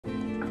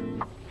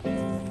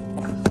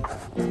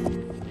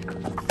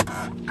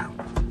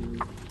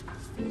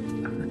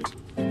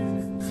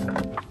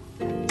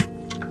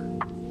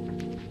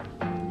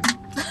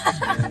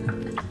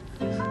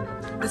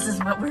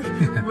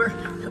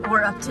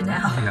we're up to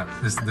now. Yeah,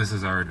 this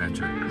is our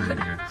adventure right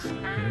here.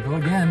 Here we go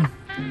again.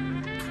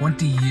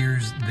 20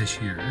 years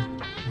this year,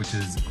 which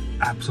is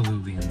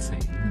absolutely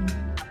insane.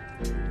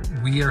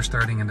 We are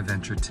starting an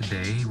adventure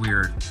today. We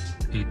are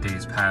 8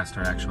 days past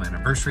our actual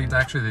anniversary. It's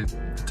actually the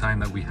time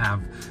that we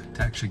have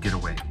to actually get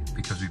away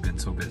because we've been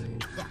so busy.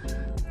 Yeah.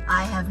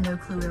 I have no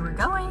clue where we're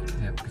going.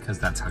 Yeah, because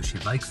that's how she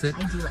likes it.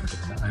 I do like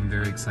it. I'm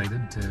very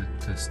excited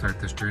to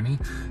start this journey.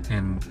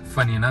 And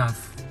funny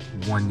enough,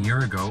 1 year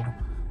ago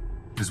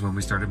is when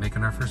we started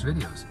making our first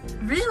videos.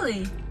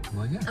 Really?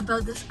 Well, yeah.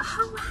 About this?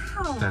 Oh,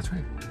 wow. That's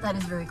right. That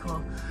is very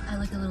cool. I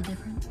look a little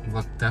different.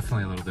 Look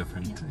definitely a little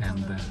different. Yeah,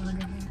 and a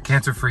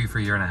cancer-free for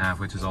a year and a half,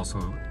 which is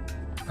also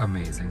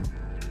amazing.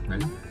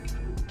 Ready?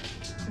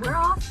 We're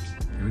off.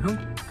 Here we go.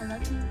 I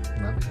love you.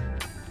 Love you.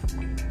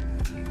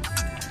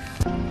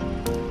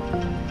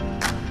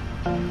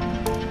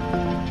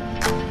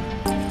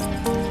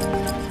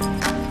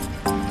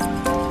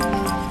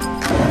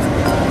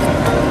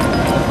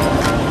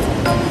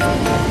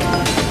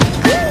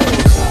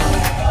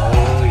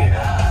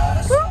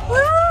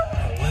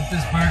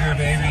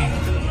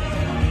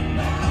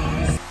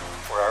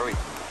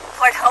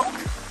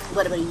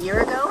 What, about a year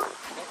ago?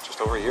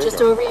 Just over a year Just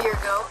ago. over a year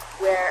ago,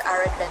 where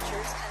our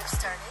adventures kind of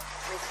started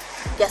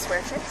with guess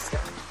where trips.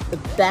 The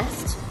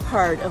best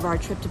part of our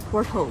trip to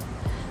Port Hope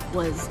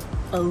was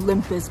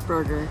Olympus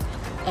Burger,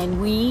 and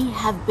we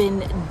have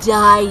been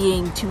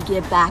dying to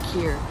get back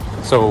here.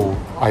 So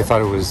I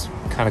thought it was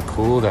kind of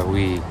cool that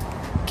we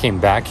came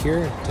back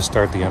here to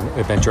start the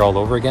adventure all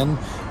over again,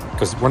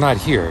 because we're not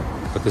here,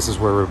 but this is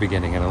where we're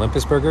beginning. And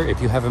Olympus Burger,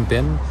 if you haven't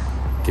been,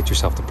 get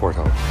yourself to Port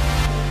Hope.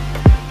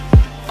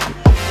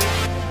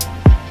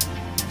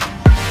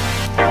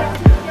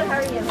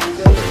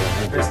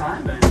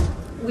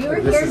 We were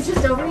here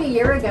just over a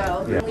year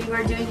ago. Yeah. We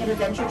were doing an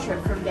adventure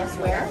trip from guess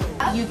where.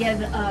 You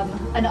get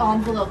an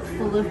envelope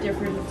full of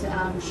different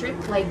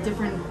trips, like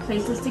different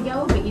places to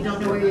go, but you don't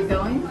know where you're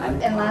going.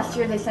 And last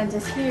year they sent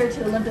us here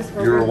to Olympus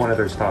Burger. You were one of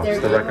their stops,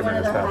 the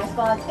recommended stops. High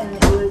spots, and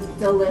it was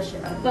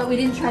delicious. But we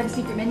didn't try the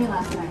secret menu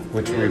last time.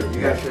 Which we Perfect.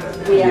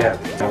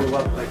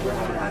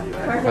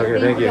 Okay,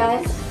 thank you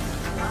guys. guys.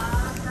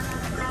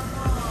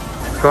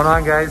 What's going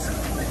on, guys?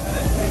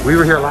 We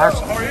were here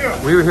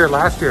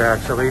last year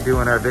actually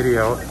doing our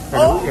video,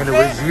 and it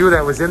was you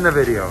that was in the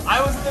video. I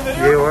was in the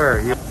video? You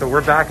were. So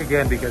we're back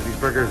again because these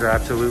burgers are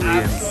absolutely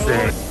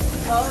insane.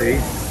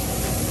 See?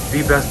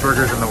 The best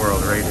burgers in the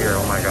world right here.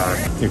 Oh my god.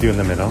 You're doing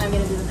the minnow? I'm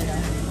going to do the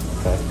minnow.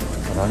 Okay.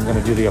 And I'm going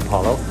to do the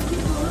Apollo.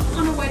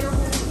 On a white or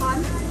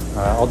blue?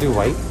 I'll do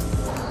white.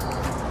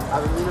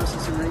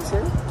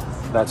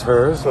 That's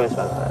hers. Thank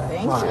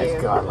Oh my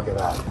you. god, look at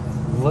that.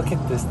 Look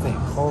at this thing.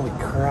 Holy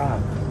crap.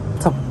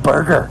 It's a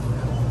burger.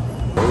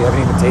 You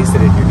haven't even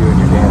tasted it, you're doing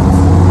your dance.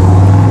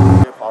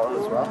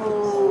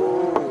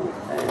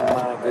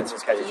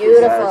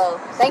 Beautiful.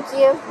 Thank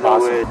you.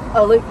 Awesome.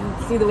 Oh, look,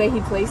 see the way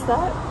he placed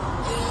that?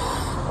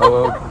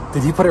 Oh,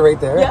 did you put it right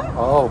there? Yeah.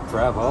 Oh,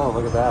 bravo.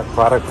 Look at that.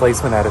 Product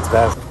placement at its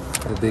best.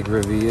 The big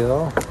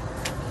reveal.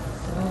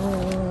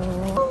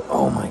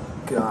 Oh my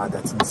god,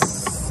 that's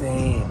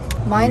insane.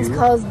 Mine's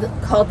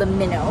called the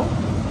minnow,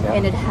 Yeah.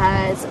 and it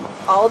has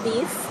all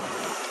beef,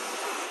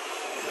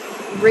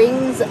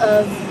 rings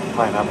of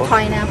Pineapple.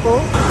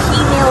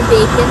 female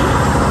bacon,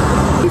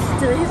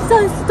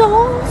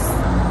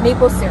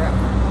 maple syrup.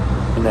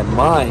 And then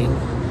mine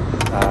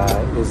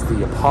is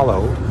the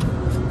Apollo,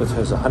 which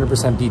has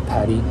 100% beef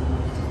patty,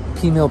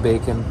 female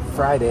bacon,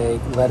 fried egg,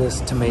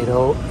 lettuce,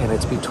 tomato, and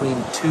it's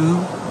between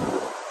two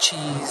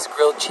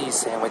grilled cheese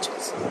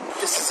sandwiches.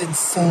 This is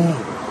insane.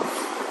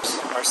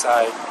 Our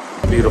side.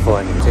 Beautiful.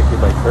 And you take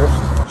your bite first.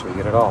 Make sure you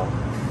get it all.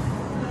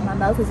 My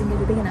mouth isn't going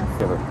to be big enough.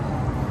 Give her.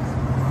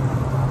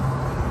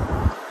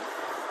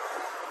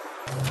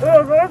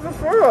 Oh, where's the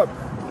syrup?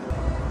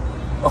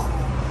 Oh,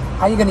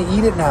 how are you going to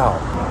eat it now?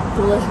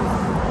 Delicious.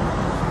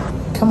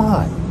 Come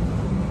on.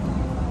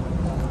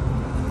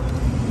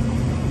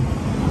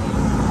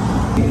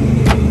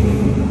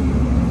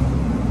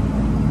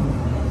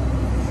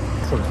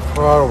 It's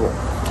incredible.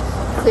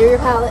 Clear your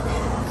palate.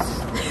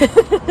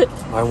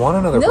 I want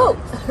another No.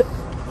 bite.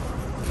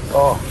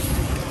 Oh,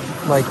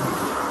 like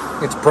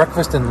it's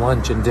breakfast and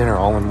lunch and dinner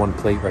all in one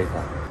plate right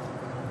now.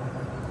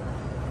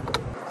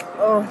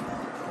 Oh.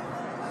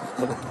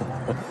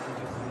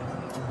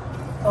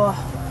 Oh.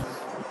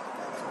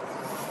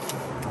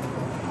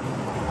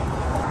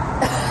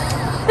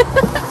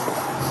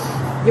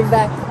 Give it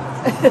back.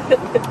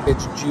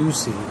 It's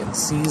juicy and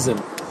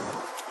seasoned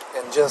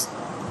and just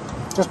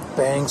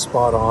bang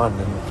spot on.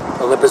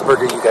 And Olympus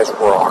Burger, you guys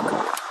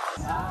rock.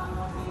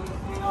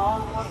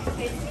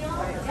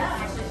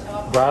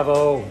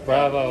 Bravo,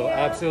 bravo,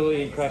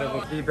 absolutely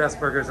incredible. The best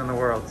burgers in the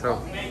world. So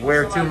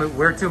where to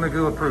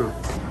Magoo approved.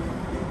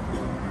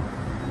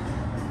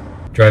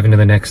 Driving to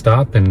the next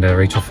stop, and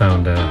Rachel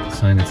found a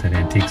sign that said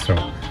antique. So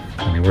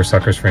I mean, we're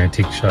suckers for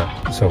antique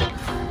shop. So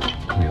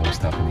we always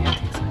stop in the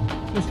antique sign.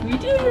 Yes, we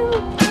do.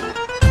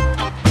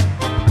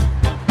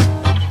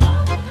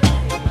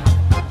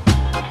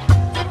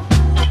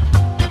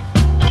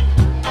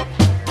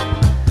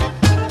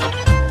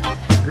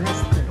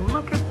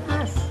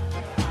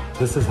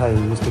 This is how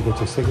you used to get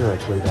your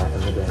cigarettes way back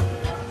in the day.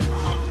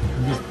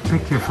 You just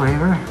pick your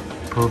flavor,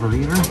 pull the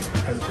lever,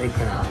 and they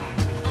come out.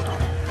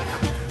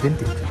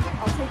 Vintage.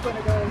 I'll take one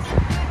of those.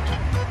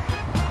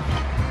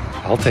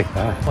 I'll take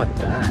that. I want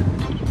that.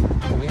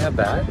 Can we have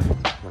that?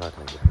 We're not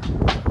gonna get it.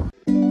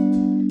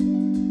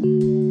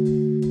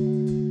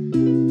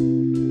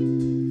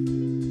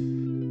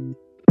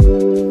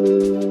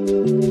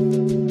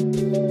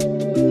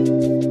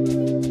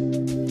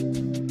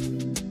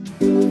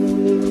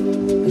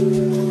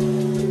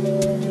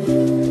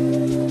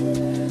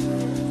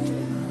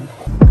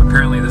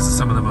 Apparently this is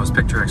some of the most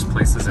picturesque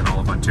places in all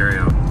of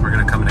Ontario. We're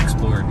gonna come and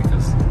explore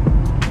because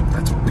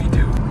that's what we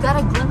do. We got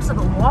a glimpse of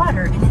the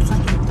water and it's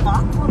like an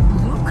aqua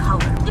blue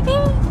color.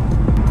 Yippee!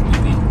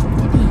 Yippee.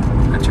 Yippee.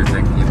 That's your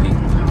thing, yippee.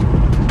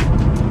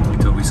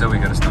 Until we said we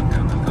got a stunt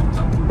down, that thumbs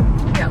up.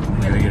 Yeah.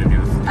 We gotta get a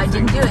new thing. I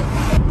didn't do it.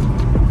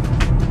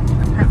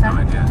 I have no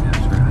idea. Yeah,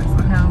 sure. High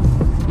five. No.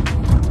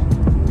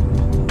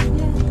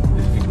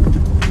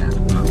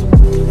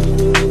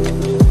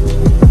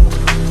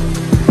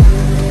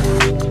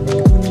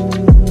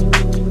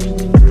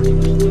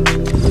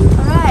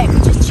 Alright, we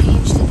just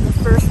changed into the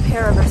first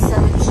pair of our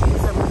 7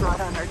 shoes that we brought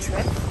on our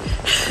trip.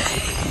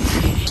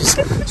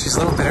 She's a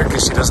little bitter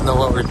because she doesn't know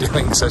what we're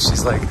doing, so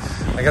she's like,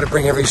 I gotta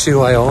bring every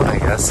shoe I own, I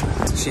guess.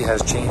 She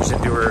has changed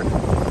into her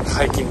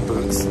hiking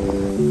boots.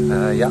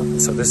 Yeah,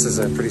 so this is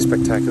a pretty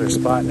spectacular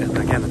spot, and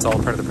again, it's all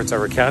part of the Prince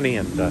Edward County,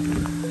 and the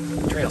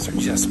trails are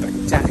just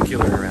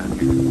spectacular around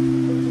here.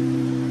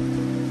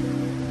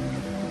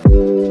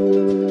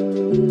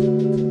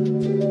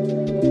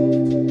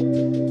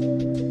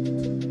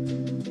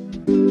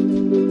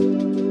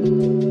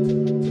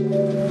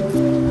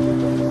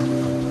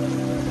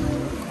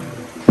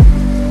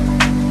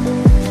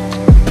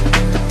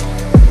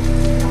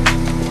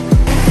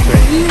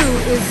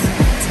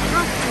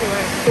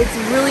 It's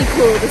really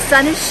cool. The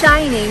sun is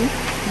shining,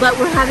 but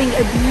we're having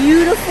a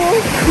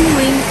beautiful,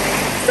 cooling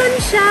sun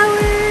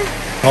shower.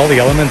 All the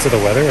elements of the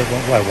weather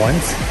at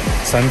once.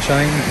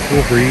 Sunshine,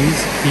 cool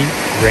breeze, heat,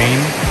 rain,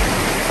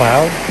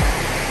 cloud.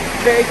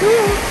 Very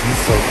cool.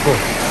 It's so cool.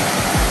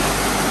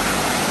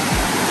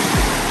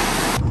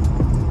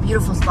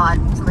 Beautiful spot.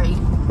 It's great.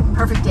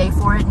 Perfect day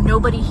for it.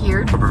 Nobody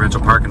here. A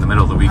provincial park in the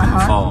middle of the week in the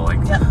fall.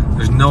 Like,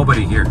 there's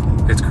nobody here.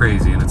 It's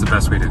crazy, and it's the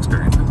best way to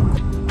experience it.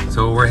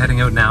 So we're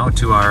heading out now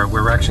to where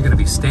we're actually going to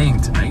be staying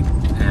tonight,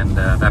 and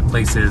that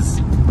place is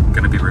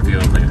going to be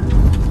revealed later.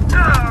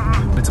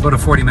 It's about a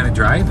 40-minute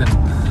drive, and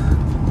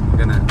we're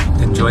going to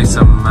enjoy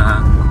some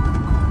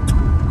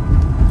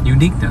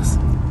uniqueness.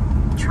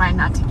 Try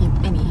not to give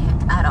any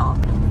hint at all.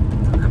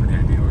 Don't have any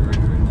idea where we're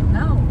going.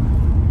 No,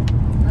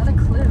 not a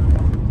clue.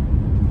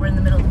 We're in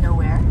the middle of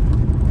nowhere,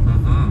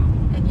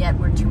 and yet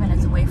we're 2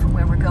 minutes away from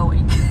where we're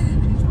going.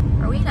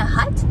 Are we in a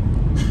hut?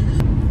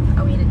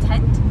 Are we in a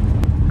tent?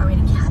 Are we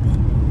in a cabin?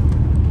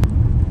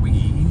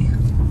 We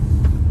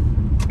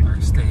are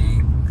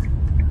staying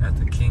at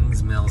the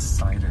King's Mill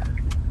Cider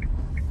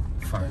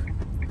farm.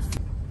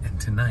 And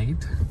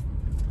tonight,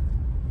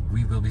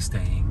 we will be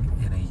staying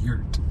in a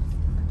yurt.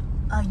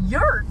 A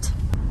yurt?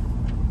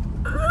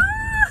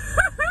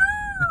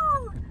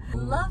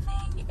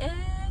 Loving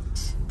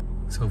it.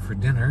 So for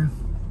dinner,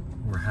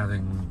 we're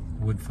having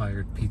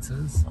wood-fired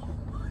pizzas. Oh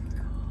my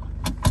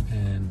God.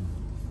 And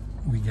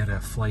we get a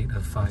flight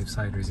of 5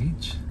 ciders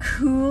each.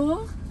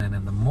 Cool. And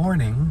in the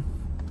morning,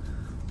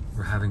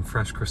 we're having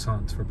fresh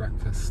croissants for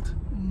breakfast.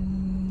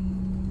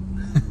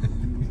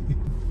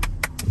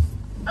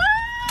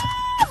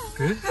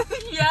 Good?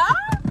 Yeah?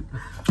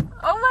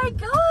 Oh my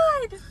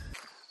God.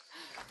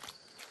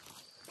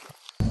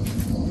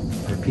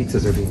 Our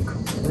pizzas are being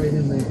cooked right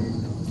in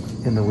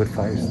the wood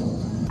fire stove.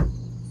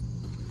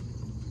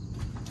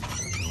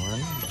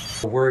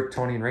 We're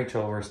Tony and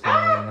Rachel. We're staying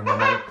in the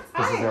night.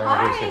 This is our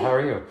anniversary. How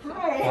are you?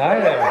 Hi. Hi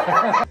there.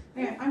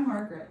 Hey, I'm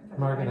Margaret.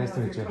 Margaret, nice to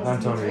meet you.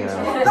 I'm Tony.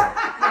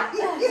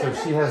 So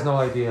she has no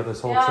idea this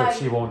whole trip.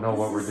 She won't know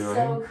what we're doing.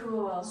 So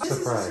cool.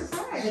 Surprise.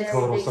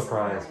 Total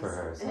surprise for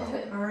her. So.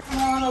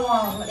 Come on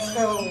along. Let's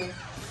go.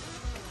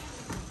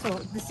 So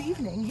this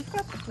evening, you've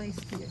got the place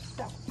to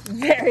yourself.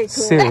 Very cool.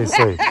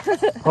 Seriously.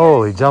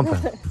 Holy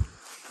jumping.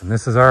 And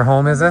this is our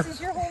home, is it? This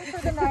is your home for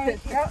the night.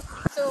 Yep.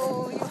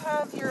 So you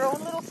have your own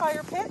little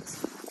fire pit.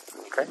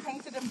 Okay.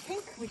 Painted them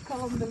pink. We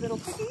call them the little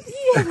piggies.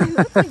 Yeah, they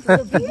look like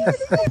little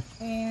babies.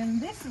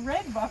 And this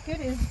red bucket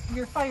is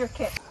your fire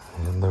kit.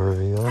 And the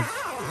reveal.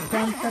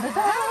 Dun, da, da,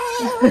 da.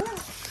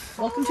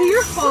 Welcome to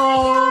your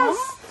home.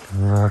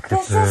 Look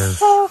at this.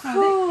 So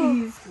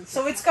cool.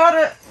 So it's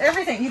got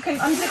everything. You can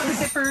unzip the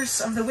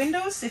zippers of the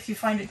windows if you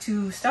find it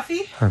too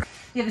stuffy. Okay.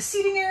 You have a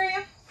seating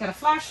area, got a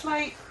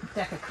flashlight,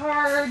 deck of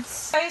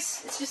cards.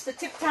 Guys, it's just the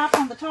tip tap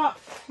on the top.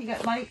 You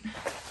got light.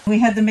 We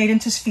had them made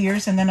into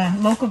spheres, and then a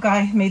local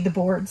guy made the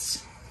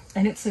boards.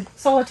 And it's a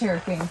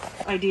solitaire game.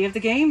 The idea of the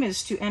game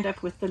is to end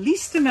up with the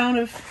least amount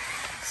of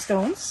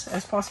stones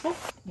as possible.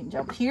 You can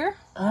jump here,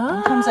 and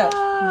it comes out.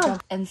 You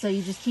jump. And so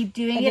you just keep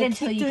doing And it you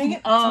until keep you doing can.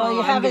 it until you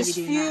I'm have gonna as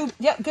be doing few. that.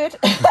 Yeah, good.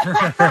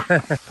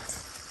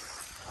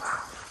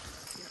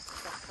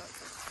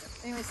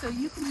 Anyway, so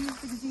you can use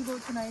the gazebo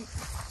tonight.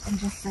 And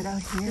just sit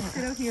out here. Just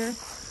sit out here.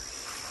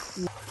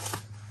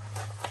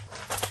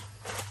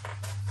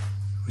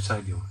 Which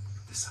side do you want?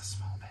 This is a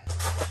small bed.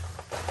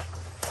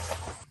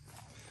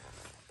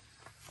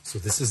 So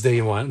this is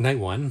night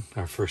one,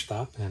 our first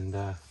stop, and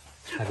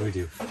how do we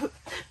do?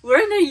 We're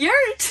in a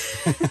yurt.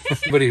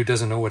 Anybody who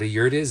doesn't know what a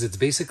yurt is, it's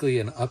basically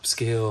an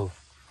upscale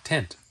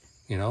tent,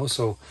 you know?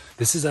 So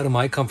this is out of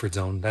my comfort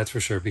zone, that's for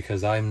sure,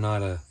 because I'm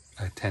not a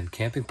tent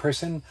camping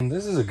person. And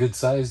this is a good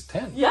sized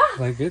tent. Yeah.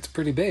 Like, it's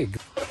pretty big.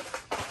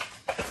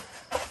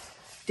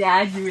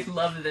 Dad, you would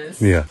love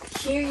this. Yeah.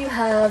 Here you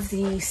have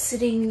the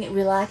sitting,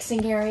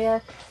 relaxing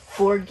area.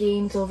 Board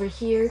games over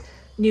here.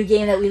 New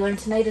game that we learned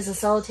tonight is a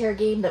solitaire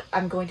game that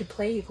I'm going to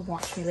play. You can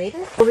watch me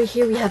later. Over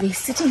here we have a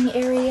sitting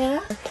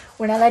area.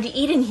 We're not allowed to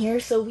eat in here,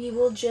 so we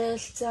will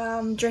just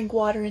drink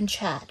water and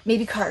chat.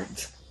 Maybe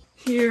cards.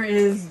 Here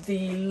is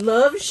the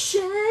love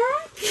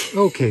shack.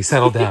 Okay,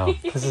 settle down.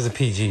 This is a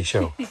PG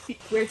show.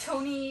 Where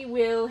Tony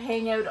will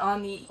hang out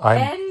on the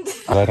I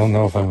don't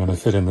know if I'm going to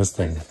fit in this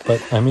thing,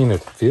 but I mean,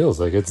 it feels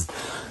like it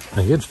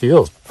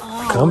feels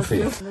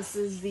comfy. This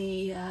is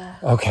the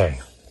Okay.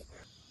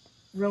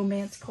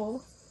 romance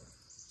pole.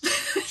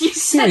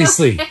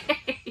 Seriously.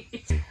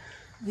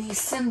 The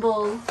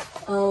symbol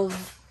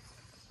of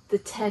the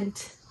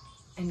tent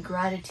and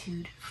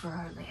gratitude for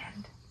our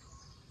land.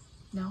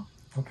 No?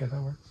 Okay,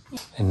 that works.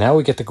 And now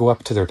we get to go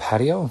up to their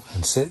patio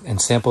and sit and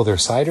sample their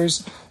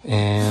ciders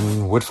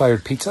and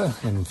wood-fired pizza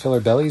and fill our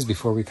bellies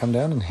before we come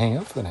down and hang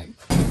out for the night.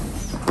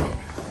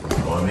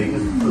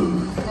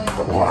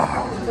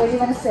 Wow. Where do you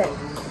want to sit?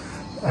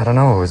 I don't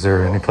know. Is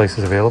there any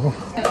places available?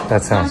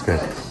 That sounds good.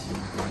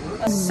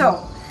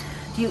 So,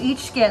 you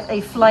each get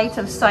a flight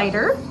of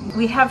cider.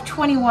 We have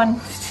 21 to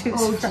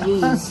choose from.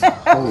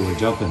 Jeez. Oh, we're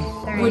jumping.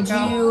 There Would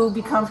go. you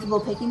be comfortable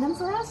picking them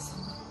for us?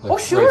 Like Oh,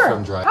 sure. Right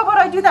from dry. How about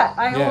I do that?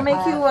 I Yeah. will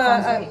make you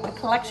a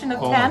collection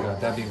of Oh 10. my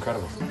god, that'd be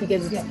incredible.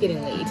 Because it's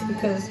getting late.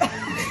 Because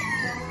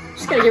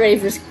Just gotta get ready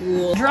for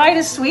school. dried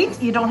is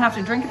sweet. You don't have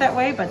to drink it that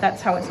way, but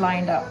that's how it's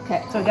lined up.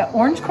 Okay. So we got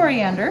orange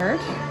coriander,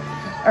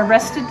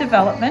 arrested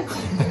development,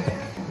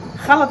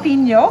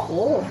 jalapeno,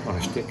 Oh. On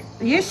a stick.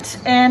 yeast,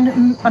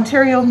 and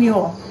Ontario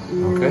mule.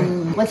 Okay.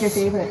 What's your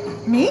favorite?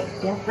 Me?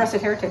 Yeah.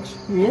 Russet heritage.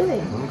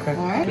 Really? Okay.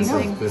 All right. This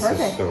is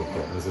Perfect. so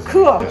cool. This is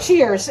Cool. yeah.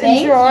 Cheers.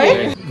 Thank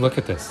Enjoy. you. Look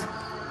at this.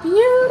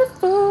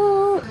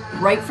 Beautiful.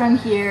 Right from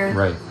here,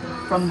 Right.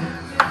 from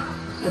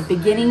the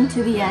beginning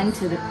to the end,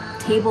 to the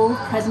table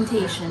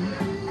presentation.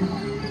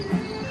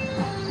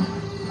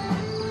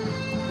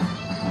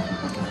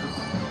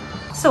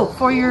 So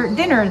for your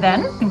dinner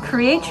then, you can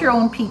create your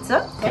own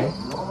pizza. Okay.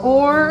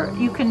 Or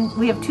you can,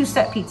 we have two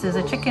set pizzas,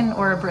 a chicken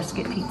or a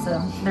brisket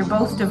pizza. They're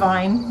both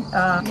divine.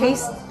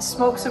 Case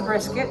smokes a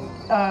brisket.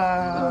 Okay,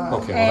 well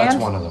that's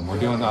one of them.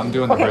 I'm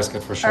doing the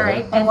brisket for sure. All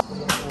right. And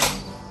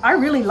I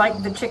really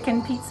like the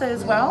chicken pizza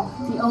as well.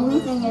 The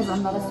only thing is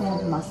I'm not a fan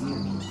of mustard.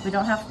 We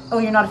don't have, oh,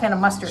 you're not a fan of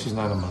mustard. She's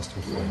not a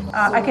mustard fan.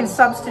 I can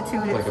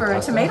substitute it Like a for a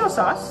pesto? tomato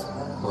sauce.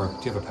 Or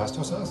do you have a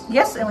pesto sauce?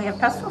 Yes, and we have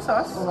pesto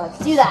sauce. So let's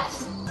do that.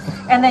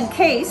 And then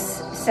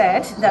Case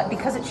said that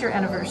because it's your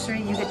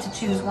anniversary, you get to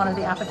choose one of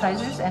the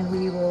appetizers and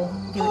we will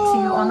give it to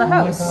you on the Oh my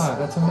house. god,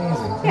 that's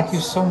amazing. Thank you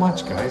so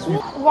much, guys.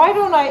 Why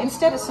don't I,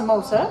 instead of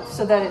samosa,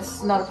 so that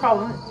it's not a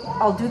problem,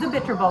 I'll do the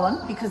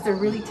bitterballen because they're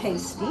really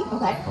tasty.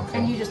 Okay.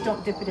 And you just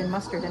don't dip it in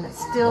mustard and it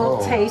still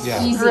tastes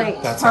yeah.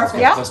 great. That sounds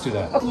good. Yeah? Let's do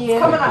that. Yeah.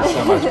 Thank you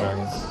so much,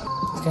 Margaret.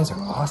 These guys are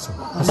awesome.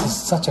 This is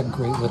such a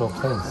great little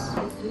place.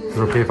 Is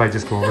it okay if I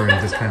just go over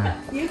and just kind of...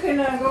 You can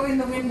go in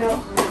the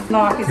window.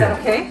 Knock, is that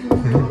okay?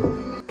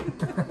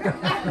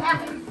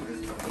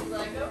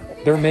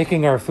 They're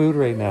making our food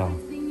right now.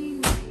 You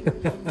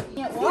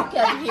can't walk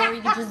out of here,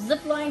 you can just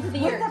zip line to the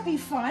Wouldn't yurt. that be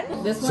fun?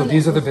 This So one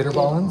these are the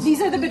bitterballens?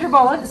 These are the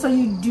bitterballen, so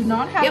you do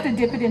not have to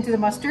dip it into the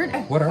mustard.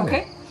 What are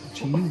Okay. they?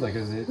 Cheese? Like,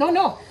 is it...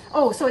 No.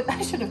 Oh, so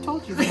I should have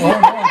told you. Oh,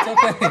 no,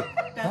 it's okay.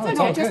 No, it's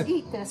No, all just good.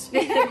 eat this.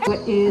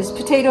 It is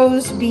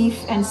potatoes,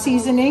 beef, and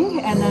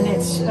seasoning, and then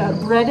it's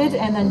breaded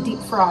and then deep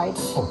fried.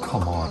 Oh,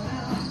 come on.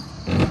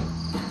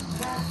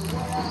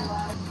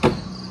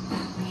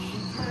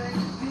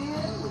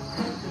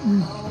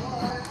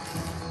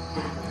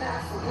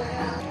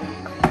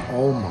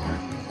 Oh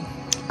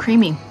my.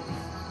 Creamy. So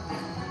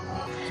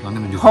I'm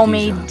gonna do the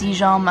Homemade Dijon.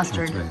 Dijon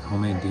mustard. That's right,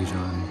 homemade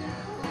Dijon.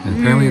 And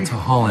apparently it's a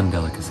Holland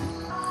delicacy.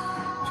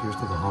 Cheers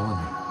to the Holland.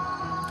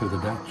 To the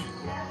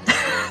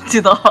Dutch.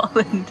 To the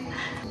Holland.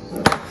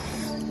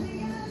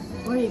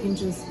 Or you can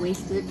just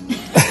waste it.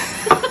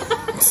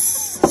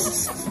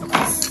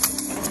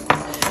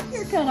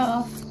 You're cut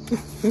off.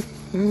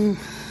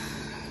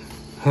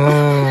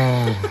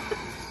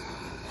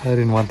 I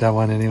didn't want that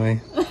one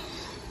anyway.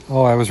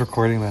 Oh, I was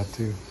recording that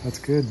too. That's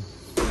good.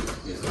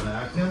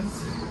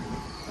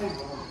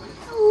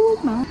 Oh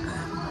my.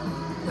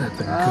 Let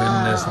the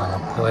goodness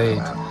on a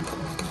plate.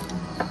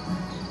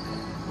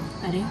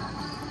 Ready?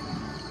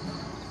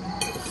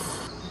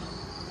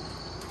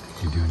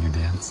 You doing your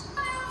dance?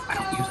 I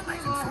don't use a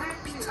knife and fork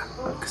with pizza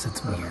because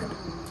it's weird.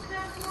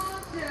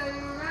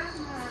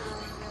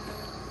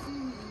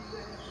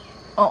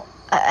 Oh,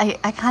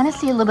 I kind of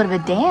see a little bit of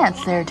a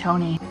dance there,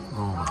 Tony.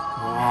 Oh my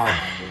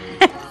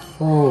God.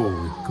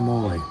 Holy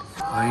moly.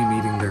 I am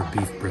eating their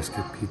beef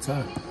brisket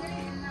pizza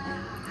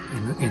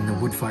in the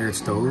wood-fired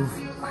stove.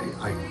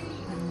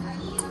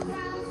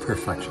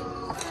 Perfection.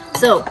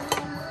 So,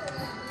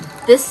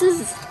 this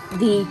is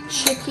the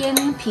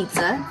chicken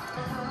pizza,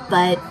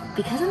 but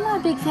because I'm not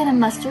a big fan of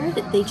mustard,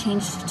 they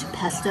changed it to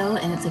pesto,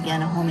 and it's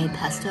again a homemade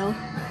pesto.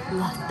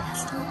 Love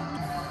pesto.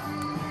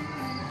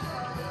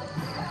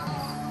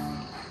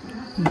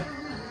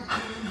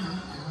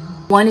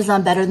 One is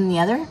not better than the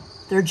other.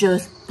 They're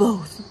just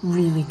both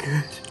really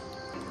good.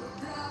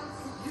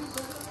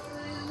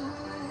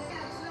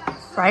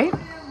 Right?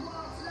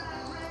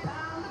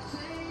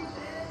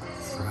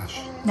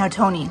 Fresh. Now,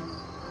 Tony,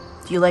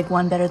 do you like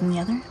one better than the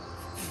other?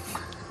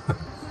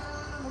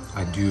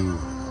 I do.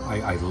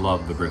 I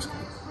love the brisket.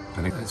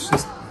 I think it's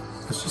just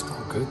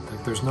all good.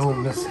 Like there's no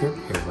mishit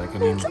here. Like I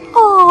mean, it's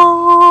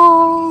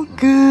all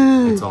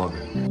good. It's all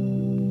good.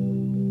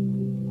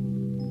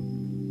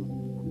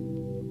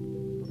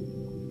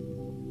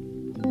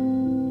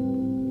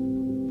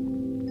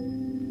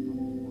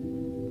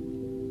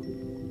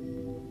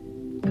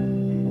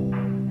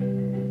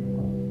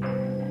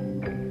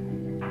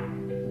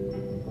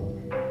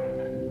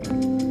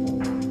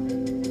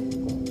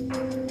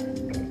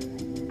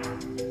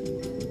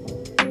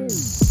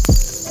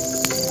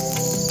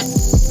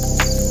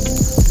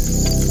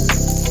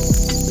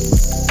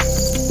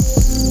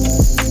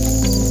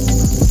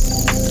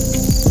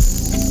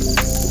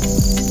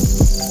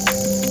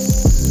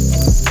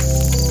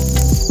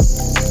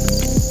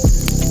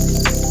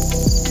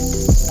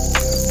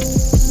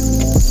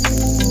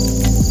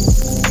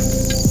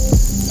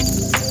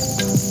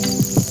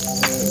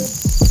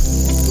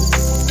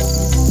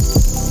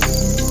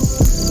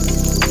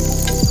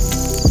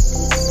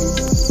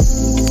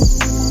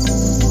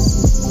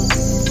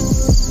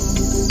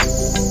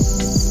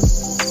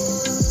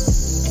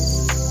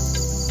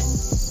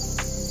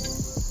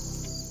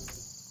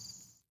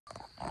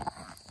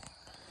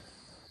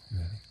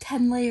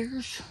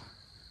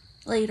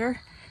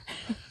 Later,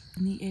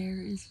 and the air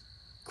is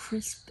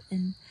crisp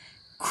and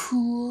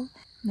cool.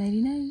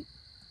 Nighty night.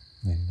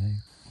 Nighty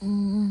night.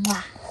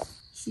 Mwah.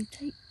 Sleep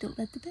tight. Don't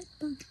let the bed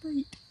bugs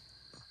bite.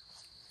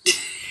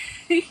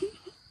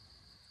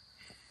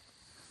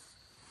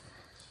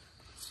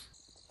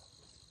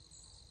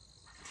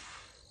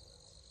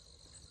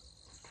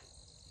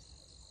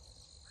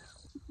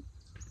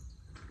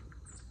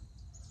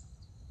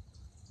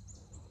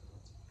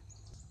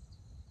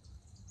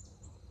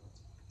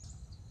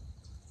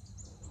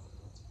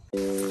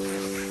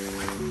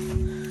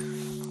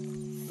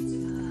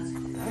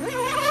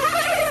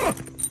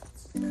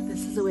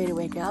 This is the way to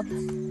wake up.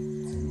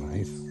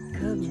 Nice.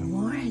 Good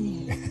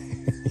morning.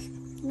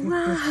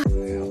 Wow.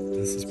 Yeah,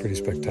 this is pretty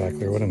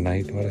spectacular. What a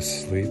night. What a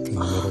sleep in the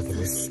middle of the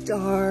week.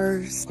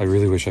 Stars. I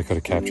really wish I could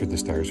have captured the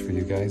stars for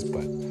you guys,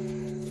 but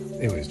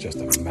it was just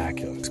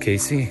immaculate.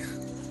 Casey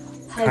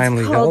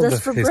kindly called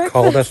us for breakfast.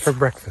 Called us for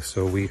breakfast,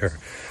 so we are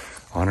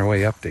on our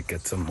way up to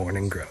get some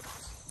morning grub.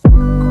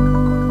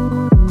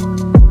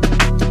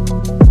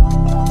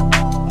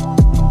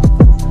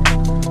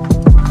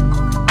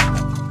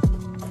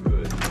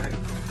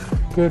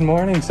 Good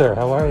morning, sir.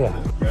 How are you?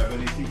 Grab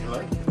anything you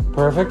like.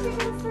 Perfect.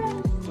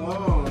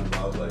 Oh,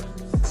 I was like.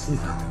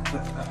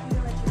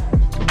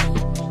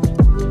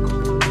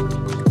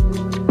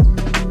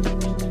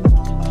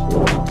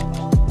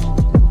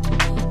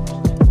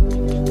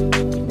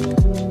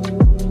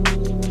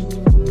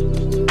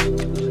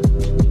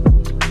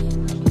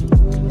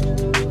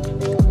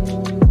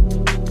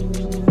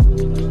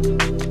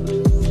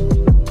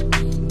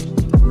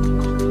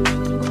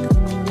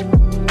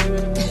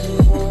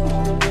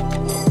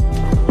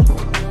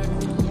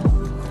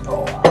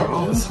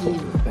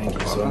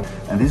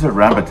 And these are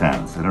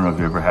rambutans. I don't know if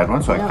you ever had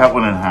one. So I cut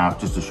one in half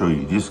just to show you.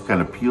 You just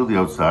kind of peel the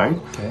outside,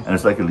 and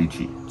it's like a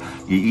lychee.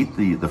 You eat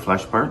the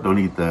flesh part, don't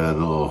eat the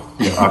little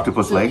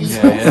octopus legs.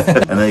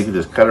 And then you can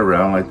just cut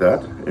around like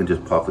that and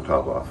just pop the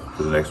top off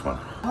for the next one.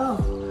 Oh,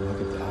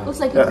 looks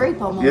like a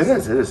grape almost. Yeah,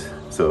 it is.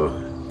 So,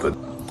 but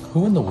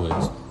Who in the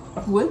woods,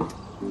 Wood?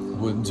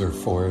 or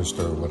forest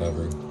or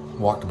whatever,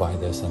 walked by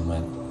this and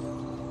went,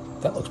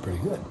 that looks pretty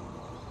good.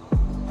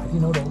 How do you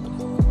know to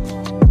open it?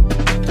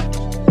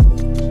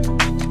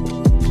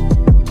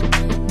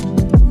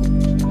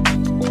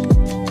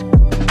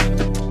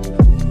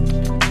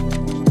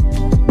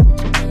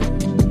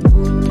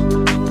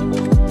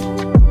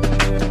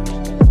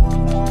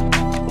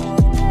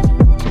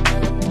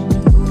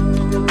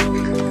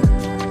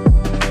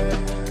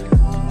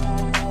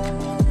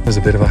 It was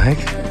a bit of a hike.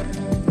 I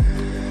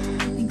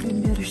think I'm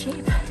in better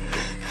shape.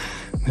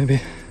 Maybe.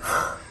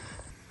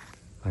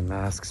 My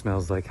mask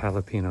smells like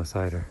jalapeno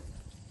cider.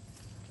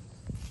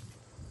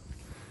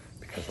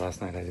 Because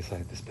last night I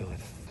decided to spill it.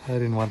 I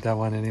didn't want that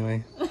one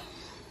anyway.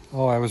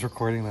 Oh, I was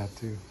recording that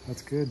too.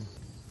 That's good.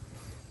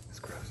 It's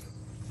gross.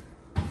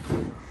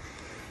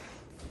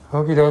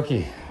 Okie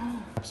dokie.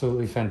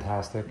 Absolutely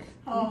fantastic.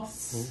 Oh,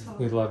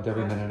 We loved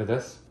every minute of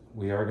this.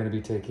 We are going to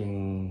be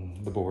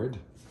taking the board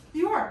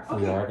You are?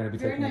 Okay. We are going to be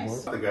Very taking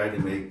nice. the board. The guy to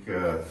make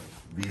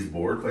these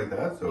boards like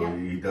that, so Yeah.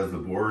 he does the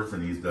boards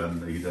and he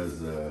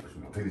does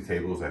picnic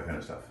tables, that kind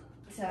of stuff.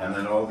 So- And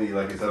then all the,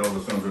 like I said, all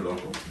the stones are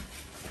local.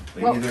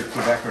 They Well- either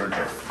Quebec or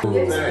Ontario.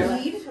 Good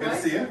Good to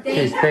see you.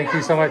 Okay, thank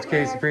you so much,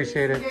 Case.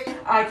 Appreciate it.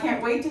 I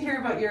can't wait to hear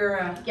about your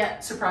Yeah.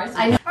 surprise.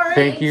 I know. All right.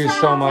 Thank you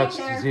so Take much.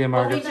 care. See you, We'll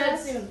Margaret. be back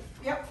soon.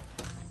 Yep.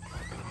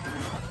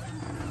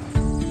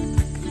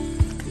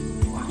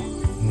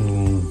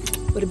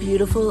 What a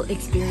beautiful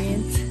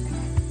experience.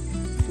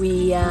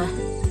 We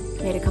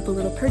made a couple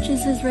little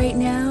purchases right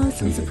now,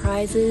 some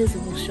surprises,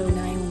 and we'll show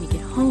Nyan when we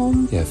get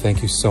home. Yeah,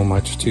 thank you so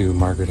much to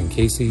Margaret and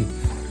Casey.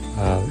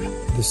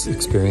 This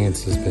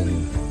experience has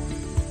been,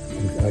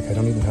 like, I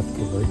don't even have to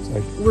put words.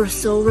 We're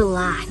so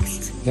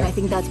relaxed. Yeah. I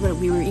think that's what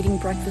we were eating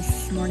breakfast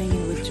this morning,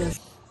 and it was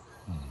just.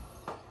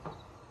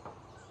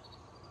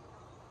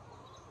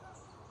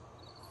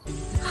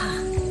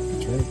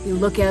 That's right. We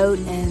look out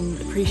and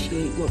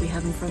appreciate what we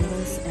have in front of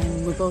us,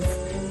 and we're both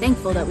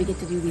thankful that we get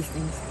to do these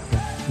things.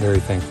 Very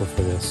thankful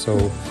for this. So,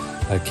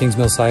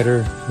 Kingsmill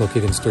Cider,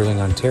 located in Sterling,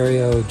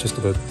 Ontario, just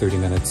about 30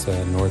 minutes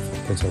north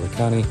of Prince Edward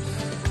County.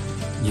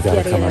 You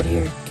gotta come out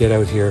here. Get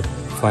out here,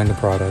 find the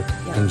product,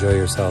 Yeah. enjoy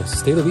yourselves,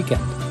 stay the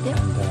weekend, Yeah.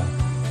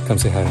 and come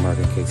say hi to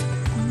Margaret and Casey.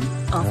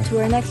 Off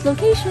to our next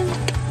location.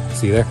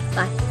 See you there.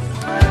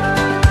 Bye.